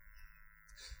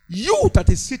 You that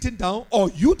is sitting down, or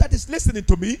you that is listening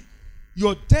to me,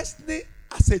 your destiny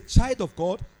as a child of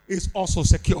God is also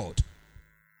secured.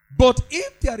 But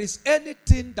if there is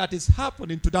anything that is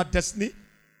happening to that destiny,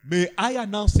 may I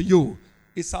announce to you,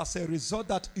 it's as a result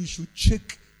that you should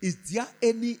check, is there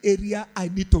any area I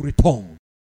need to return?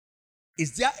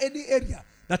 Is there any area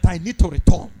that I need to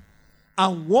return?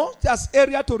 And once there's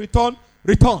area to return,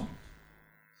 return.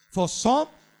 For some,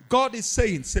 God is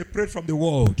saying, separate from the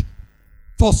world.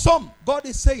 For some, God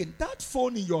is saying, that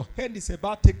phone in your hand is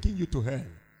about taking you to hell.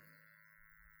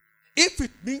 If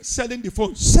it means selling the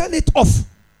phone, sell it off.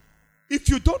 If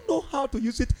you don't know how to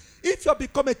use it, if you have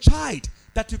become a child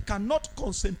that you cannot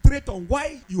concentrate on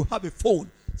why you have a phone,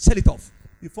 sell it off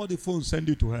before the phone sends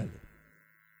you to hell.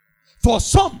 For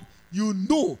some, you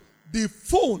know the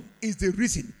phone is the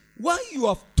reason why you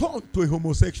have turned to a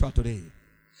homosexual today.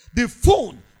 The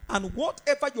phone and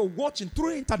whatever you're watching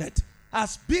through the internet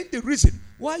has been the reason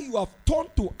why you have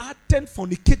turned to ardent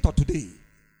fornicator today.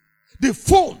 The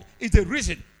phone is the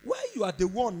reason why you are the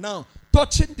one now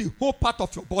touching the whole part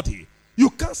of your body. You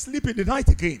can't sleep in the night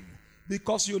again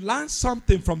because you learned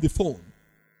something from the phone.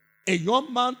 A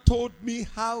young man told me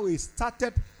how he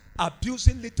started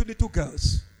abusing little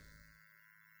girls.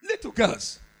 Little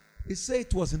girls. He said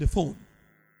it was in the phone.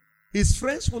 His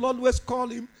friends will always call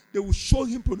him. They will show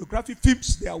him pornographic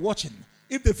films they are watching.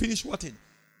 If they finish watching,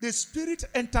 the spirit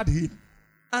entered him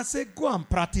and said, go and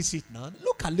practice it now.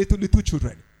 Look at little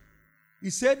children. He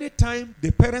said anytime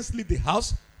the parents leave the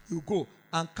house, you go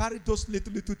and carry those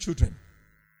little children.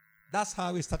 That's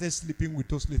how he started sleeping with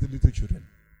those little children.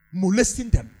 Molesting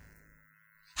them.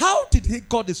 How did he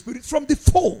got the spirit? From the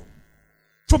phone.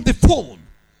 From the phone.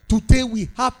 Today we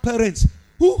have parents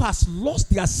who has lost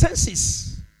their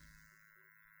senses.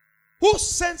 Whose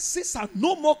senses are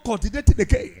no more coordinated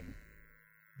again.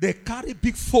 They carry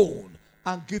big phone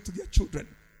and give to their children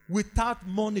without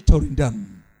monitoring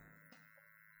them.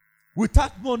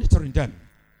 Without monitoring them.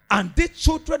 And these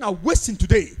children are wasting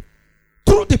today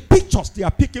through the pictures they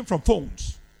are picking from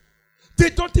phones. They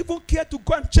don't even care to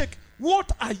go and check,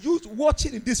 what are you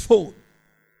watching in this phone?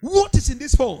 What is in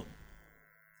this phone?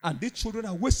 And these children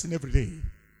are wasting every day.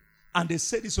 And they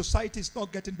say the society is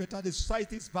not getting better, the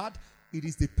society is bad. It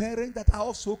is the parents that are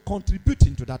also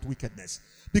contributing to that wickedness.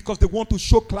 Because they want to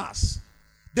show class.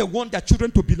 They want their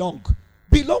children to belong.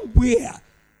 Belong where?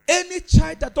 Any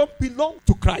child that don't belong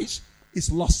to Christ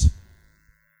is lost.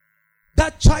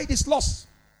 That child is lost.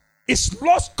 It's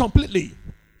lost completely.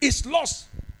 It's lost.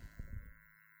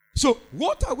 So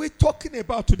what are we talking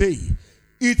about today?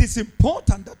 It is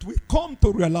important that we come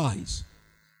to realize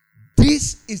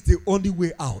this is the only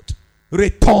way out.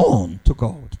 Return to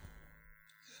God.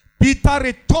 Peter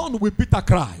returned with bitter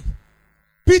cry.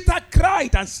 Peter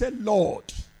cried and said, Lord,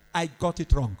 I got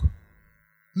it wrong.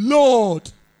 Lord,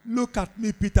 look at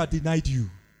me, Peter denied you.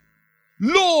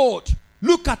 Lord,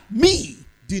 look at me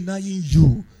denying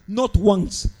you. Not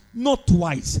once, not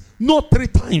twice, not 3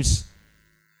 times.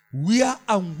 Where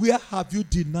and where have you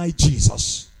denied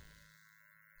Jesus?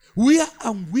 Where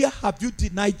and where have you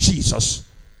denied Jesus?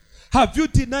 Have you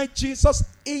denied Jesus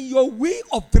in your way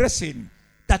of dressing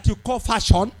that you call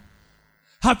fashion?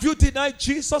 Have you denied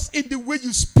Jesus in the way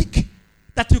you speak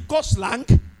that you call slang?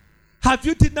 Have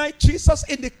you denied Jesus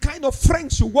in the kind of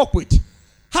friends you work with?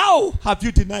 How have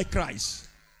you denied Christ?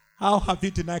 How have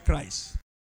you denied Christ?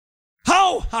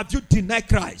 How have you denied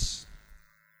Christ?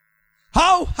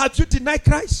 How have you denied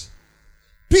Christ?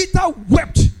 Peter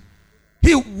wept.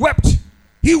 He wept.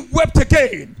 He wept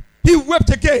again. He wept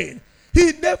again.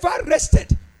 He never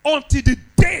rested until the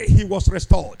day he was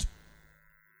restored.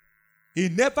 He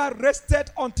never rested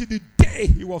until the day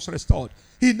he was restored.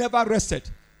 He never rested.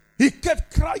 He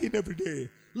kept crying every day.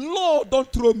 Lord,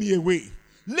 don't throw me away.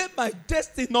 Let my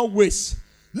destiny not waste.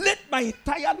 Let my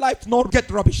entire life not get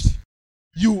rubbished.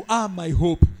 You are my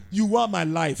hope. You are my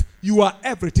life. You are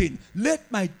everything. Let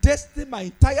my destiny, my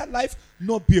entire life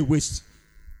not be a waste.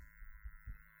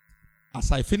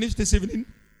 As I finish this evening,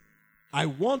 I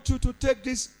want you to take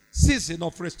this season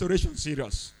of restoration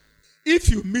serious. If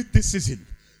you meet this season,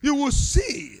 you will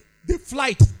see the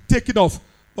flight taking off,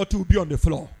 but you will be on the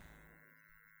floor.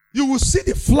 You will see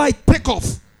the flight take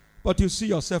off, but you see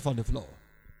yourself on the floor.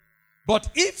 But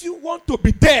if you want to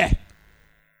be there,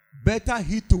 better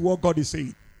heed to what God is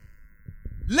saying.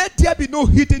 Let there be no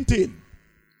hidden thing.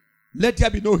 Let there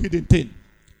be no hidden thing.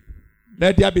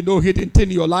 Let there be no hidden thing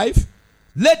in your life.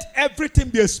 Let everything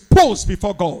be exposed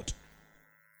before God.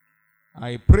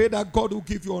 I pray that God will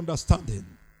give you understanding.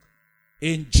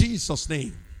 In Jesus'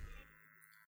 name.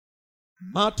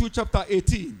 Matthew chapter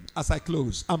 18, as I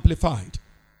close, amplified.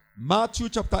 Matthew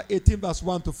chapter 18, verse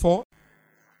 1 to 4.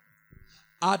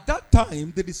 At that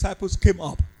time, the disciples came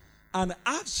up and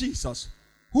asked Jesus,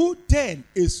 who then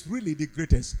is really the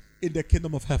greatest in the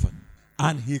kingdom of heaven?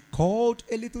 And he called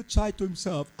a little child to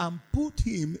himself and put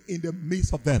him in the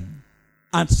midst of them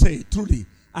and said, truly,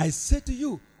 I say to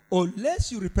you,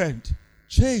 unless you repent,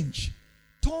 change,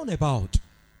 turn about,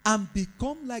 and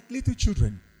become like little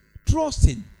children,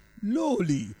 trusting,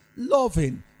 lowly,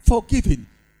 loving, forgiving,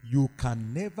 you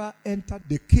can never enter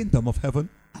the kingdom of heaven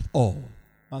at all.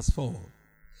 Verse 4.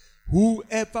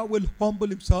 Whoever will humble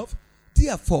himself,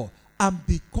 therefore, and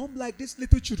become like these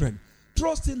little children,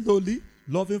 trusting, lowly,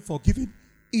 loving, forgiving,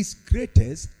 is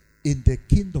greatest in the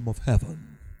kingdom of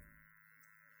heaven.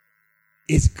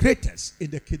 Is greatest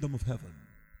in the kingdom of heaven.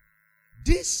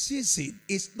 This season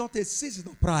is not a season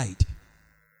of pride.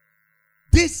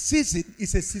 This season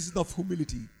is a season of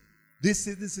humility. This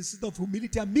is a season of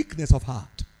humility and meekness of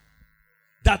heart.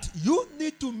 That you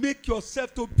need to make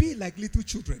yourself to be like little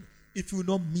children if you will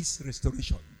not miss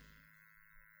restoration.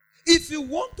 If you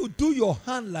want to do your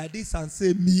hand like this and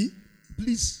say, me,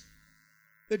 please,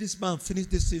 let this man finish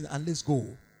this thing and let's go.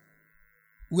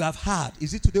 We have heard.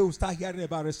 Is it today we'll start hearing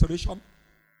about restoration?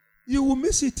 You will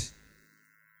miss it.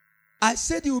 I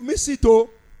said you will miss it, oh.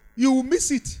 You will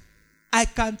miss it. I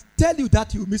can tell you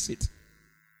that you will miss it.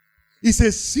 It's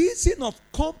a season of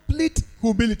complete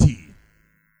humility.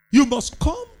 You must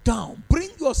calm down. Bring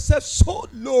yourself so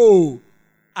low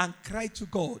and cry to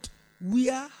God.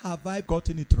 Where have I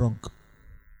gotten it wrong?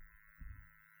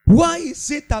 Why is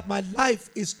it that my life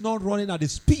is not running at the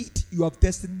speed you have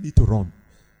destined me to run?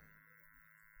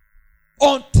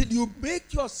 Until you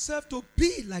make yourself to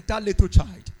be like that little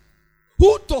child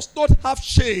who does not have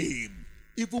shame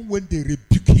even when they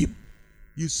rebuke him.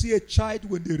 You see a child,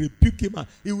 when they rebuke him,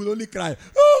 he will only cry.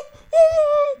 Oh,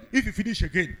 oh. If you finish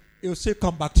again, he will say,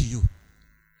 come back to you.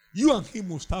 You and him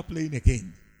will start playing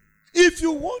again. If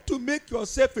you want to make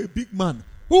yourself a big man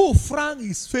who will frown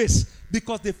his face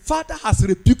because the father has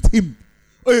rebuked him,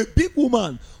 a big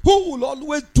woman who will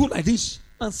always do like this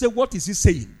and say, what is he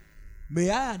saying? May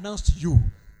I announce to you,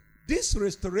 this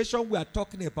restoration we are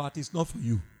talking about is not for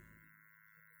you.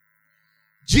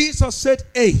 Jesus said,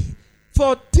 hey,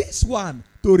 for this one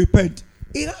to repent,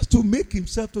 he has to make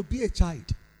himself to be a child,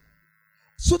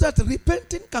 so that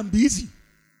repenting can be easy.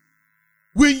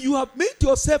 When you have made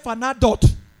yourself an adult,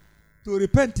 to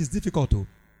repent is difficult.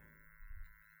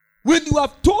 When you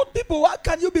have told people, why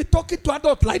can you be talking to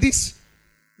adults like this?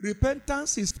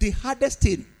 Repentance is the hardest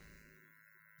thing.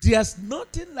 There's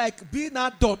nothing like being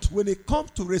adult when it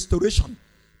comes to restoration,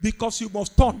 because you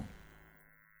must turn.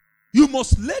 You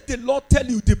must let the Lord tell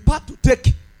you the path to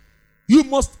take. You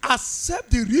must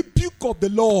accept the rebuke of the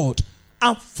Lord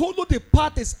and follow the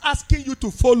path He's asking you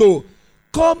to follow.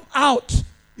 Come out.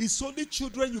 It's only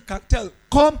children you can tell,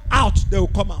 come out, they will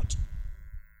come out.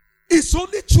 It's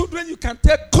only children you can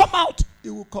tell, come out, it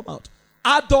will come out.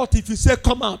 Adult, if you say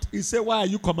come out, he say, why are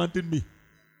you commanding me?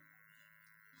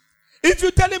 If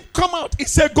you tell him come out, he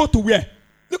say, go to where?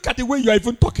 Look at the way you are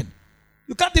even talking.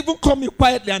 You can't even come in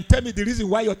quietly and tell me the reason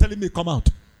why you're telling me come out.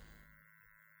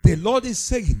 The Lord is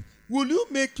saying, will you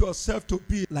make yourself to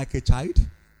be like a child?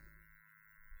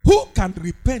 Who can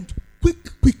repent quick?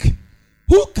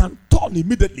 Who can turn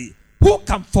immediately? Who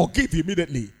can forgive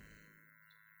immediately?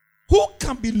 Who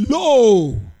can be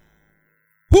low?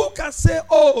 Who can say,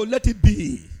 oh, let it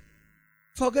be?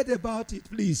 Forget about it,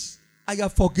 please. I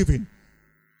have forgiven.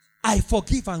 I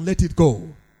forgive and let it go.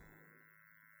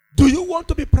 Do you want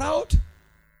to be proud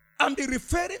and be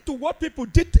referring to what people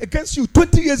did against you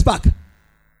 20 years back?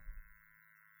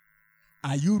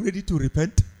 Are you ready to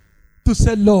repent? To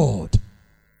say, Lord,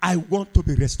 I want to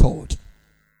be restored.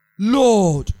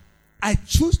 Lord, I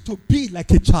choose to be like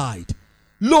a child.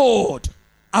 Lord,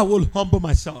 I will humble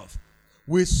myself.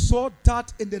 We saw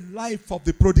that in the life of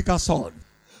the prodigal son.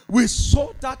 We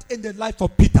saw that in the life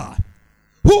of Peter,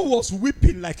 who was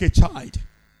weeping like a child,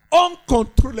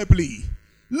 uncontrollably.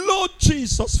 Lord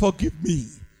Jesus, forgive me.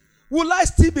 Will I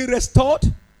still be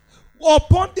restored?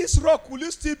 Upon this rock, will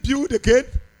you still build again?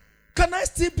 Can I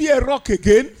still be a rock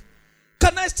again?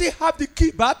 Can I still have the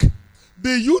key back?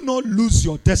 May you not lose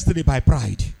your destiny by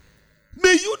pride.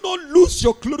 May you not lose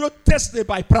your glorious destiny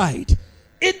by pride.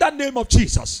 In the name of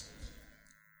Jesus.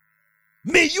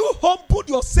 May you humble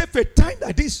yourself a time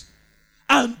like this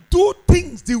and do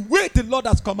things the way the Lord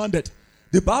has commanded.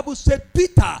 The Bible said,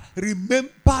 Peter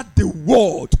remembered the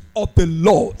word of the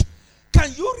Lord.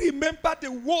 Can you remember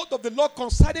the word of the Lord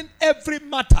concerning every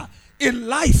matter in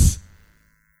life?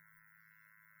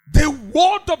 The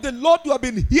word of the Lord you have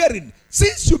been hearing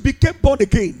since you became born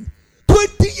again,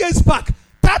 20 years back,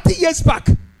 30 years back,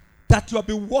 that you have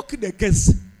been walking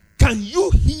against. Can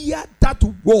you hear that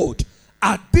word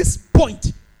at this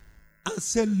point and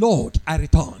say, Lord, I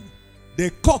return? The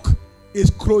cock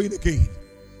is crowing again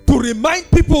to remind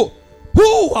people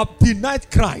who have denied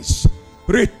Christ,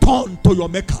 return to your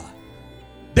Maker.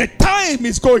 The time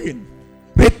is going.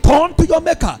 Return to your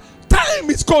Maker. Time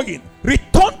is going.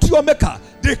 Return to your Maker.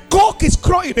 The cock is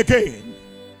crowing again.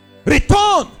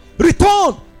 Return,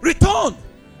 return, return.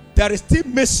 There is still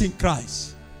mercy in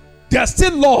Christ. There is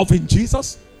still love in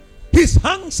Jesus. His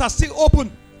hands are still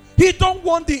open. He don't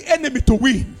want the enemy to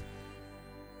win.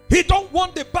 He don't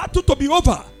want the battle to be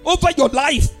over your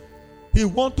life. He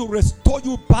wants to restore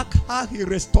you back how he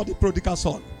restored the prodigal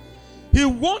son. He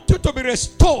wants you to be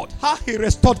restored how he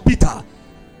restored Peter,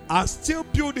 and still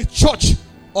build the church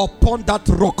upon that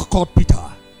rock called Peter,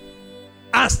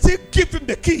 and still give him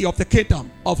the key of the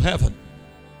kingdom of heaven,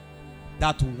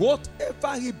 that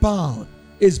whatever he bound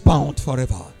is bound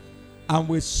forever. And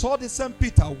we saw the same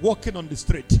Peter walking on the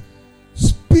street,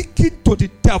 speaking to the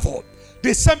devil.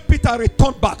 The same Peter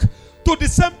returned back to the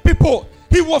same people.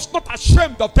 He was not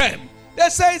ashamed of them. They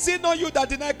say, is it not you that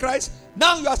deny Christ?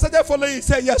 Now you are started following. He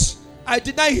said, yes, I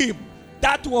deny him.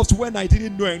 That was when I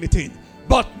didn't know anything.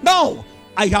 But now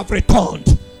I have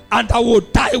returned and I will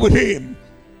die with him.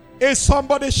 Is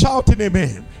somebody shouting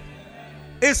amen?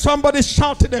 Is somebody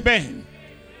shouting amen?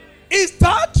 Is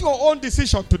that your own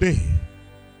decision today?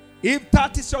 If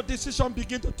that is your decision,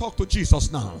 begin to talk to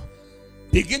Jesus now.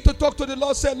 Begin to talk to the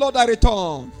Lord. Say, Lord, I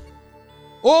return.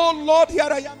 Oh Lord, here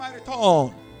I am, I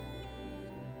return.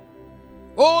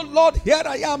 Oh Lord, here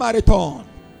I am, I return.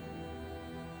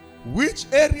 Which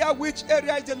area is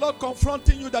the Lord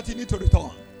confronting you that you need to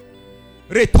return?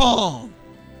 Return.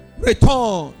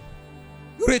 Return.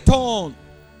 Return.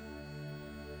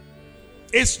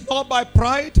 It's not by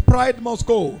pride. Pride must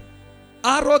go.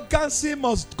 Arrogancy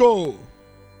must go.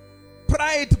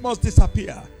 Pride must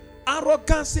disappear.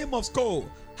 Arrogancy must go.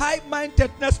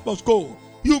 High-mindedness must go.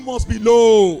 You must be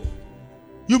low.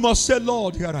 You must say,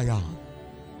 Lord, here I am.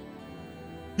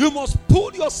 You must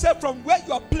pull yourself from where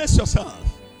you have placed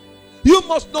yourself. You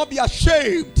must not be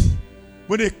ashamed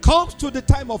when it comes to the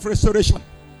time of restoration.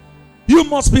 You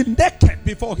must be naked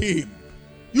before Him.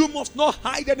 You must not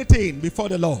hide anything before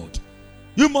the Lord.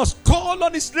 You must call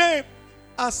on His name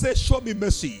and say, show me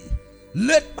mercy.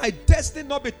 Let my destiny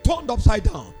not be turned upside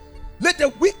down. Let the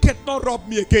wicked not rob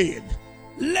me again.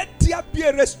 Let there be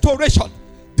a restoration.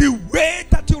 The way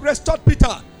that you restored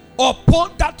Peter,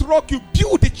 upon that rock you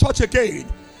build the church again.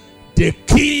 The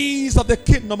keys of the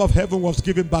kingdom of heaven was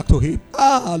given back to him.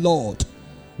 Ah, Lord,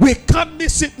 we can't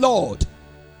miss it, Lord.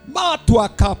 Let the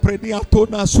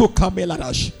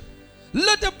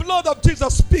blood of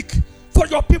Jesus speak for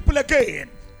your people again.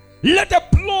 Let the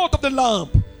blood of the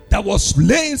Lamb that was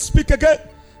slain speak again.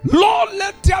 Lord,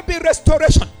 let there be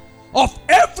restoration of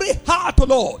every heart, O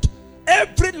Lord,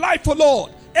 every life, O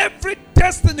Lord, every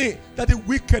destiny that the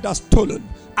wicked has stolen.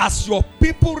 As your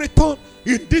people return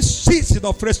in this season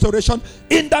of restoration,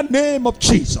 in the name of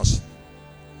Jesus.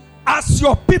 As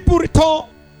your people return,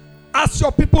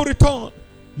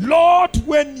 Lord,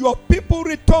 when your people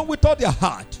return with all their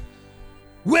heart,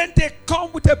 when they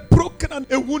come with a broken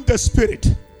and a wounded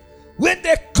spirit, when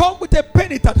they come with a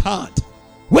penitent heart,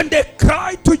 when they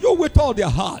cry to you with all their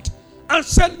heart and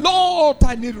say, Lord,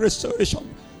 I need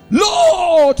restoration.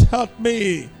 Lord, help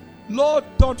me. Lord,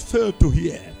 don't fail to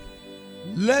hear.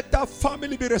 Let that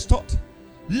family be restored.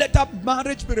 Let that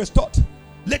marriage be restored.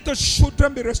 Let those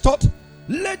children be restored.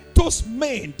 Let those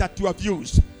men that you have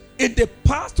used in the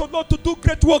past, O Lord, to do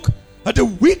great work, and the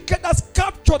wicked has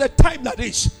captured a time like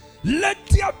this. Let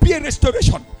there be a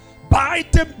restoration by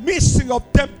the missing of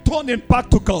them turning back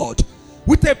to God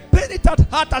with a penitent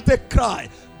heart as they cry.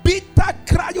 Peter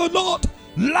cry, O Lord,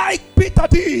 like Peter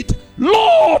did.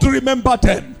 Lord, remember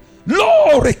them.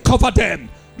 Lord, recover them.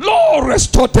 Lord,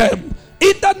 restore them.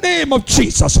 In the name of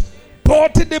Jesus.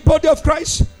 But in the body of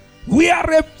Christ,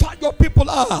 wherever your people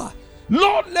are,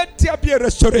 Lord, let there be a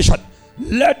restoration.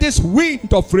 Let this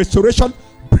wind of restoration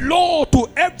blow to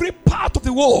every part of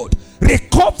the world.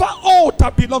 Recover all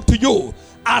that belong to you,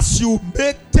 as you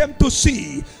make them to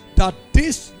see that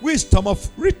this wisdom of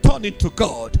returning to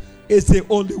God is the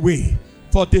only way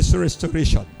for this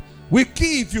restoration. We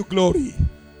give you glory.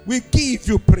 We give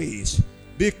you praise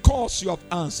because you have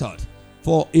answered.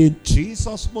 For in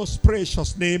Jesus' most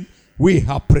precious name we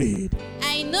have prayed.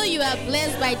 I know you are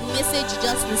blessed by the message you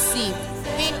just received.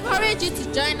 We encourage you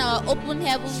to join our open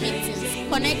heaven meetings,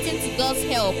 connecting to God's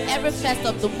help every first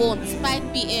of the month,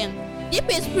 5 p.m. Deep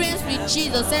Experience with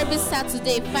Jesus every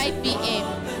Saturday, 5 p.m.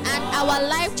 And our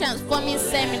life transforming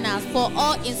seminars for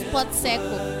all in Sports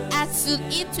Circle at Suite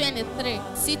E23,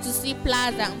 C2C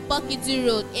Plaza, Bokiti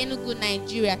Road, Enugu,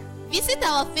 Nigeria. Visit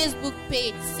our Facebook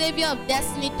page, Savior of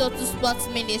Destiny Total Sports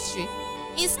Ministry,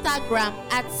 Instagram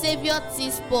at Savior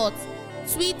T Sports,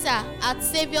 Twitter at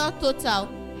Savior Total,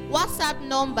 WhatsApp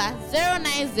number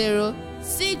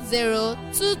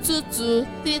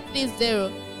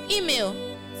 090-60-222-330, email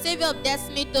Savior of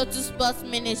Destiny Total Sports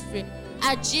Ministry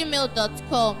at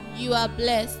gmail.com. You are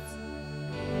blessed.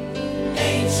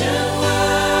 Ancient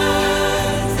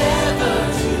words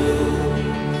ever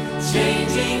true.